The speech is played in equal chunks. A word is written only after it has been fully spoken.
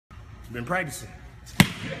Been practicing.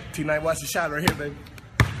 T-Night, watch the shot right here, baby.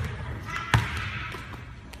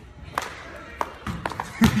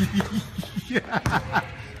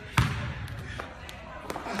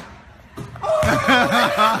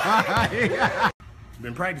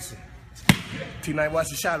 Been practicing. T-Night, watch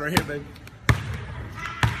the shot right here, baby.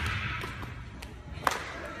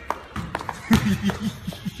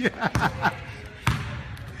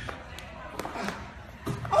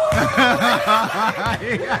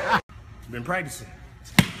 Been practicing.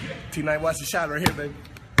 T-Night, watch the shot right here, baby.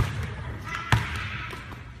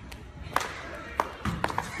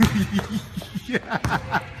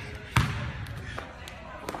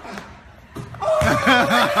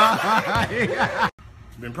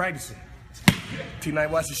 Been practicing. T-Night,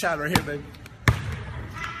 watch the shot right here, baby.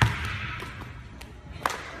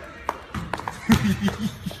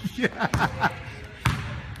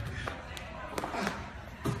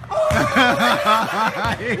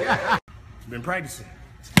 Been practicing.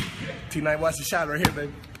 T-Night, watch the shot right here,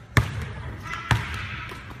 baby.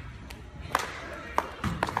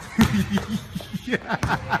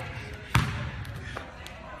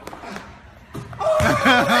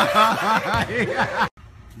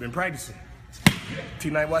 Been practicing.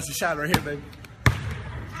 T-Night, watch the shot right here, baby.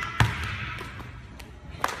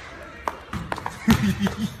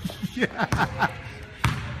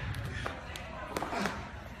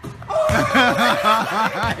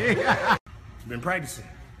 Been practicing.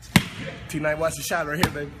 T-Night, watch the shot right here,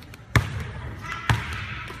 baby.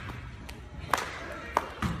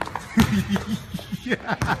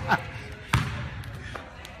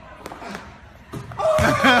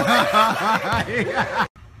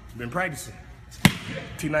 Been practicing.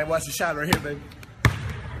 T-Night, watch the shot right here, baby.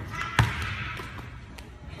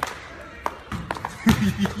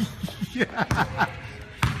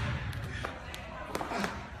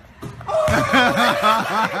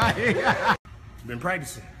 Been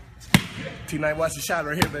practicing. T-Night, watch the shot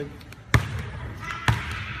right here, baby.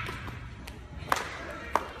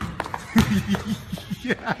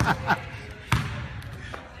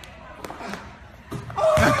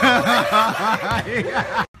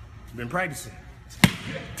 Been practicing.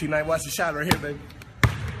 T-Night, watch the shot right here, baby.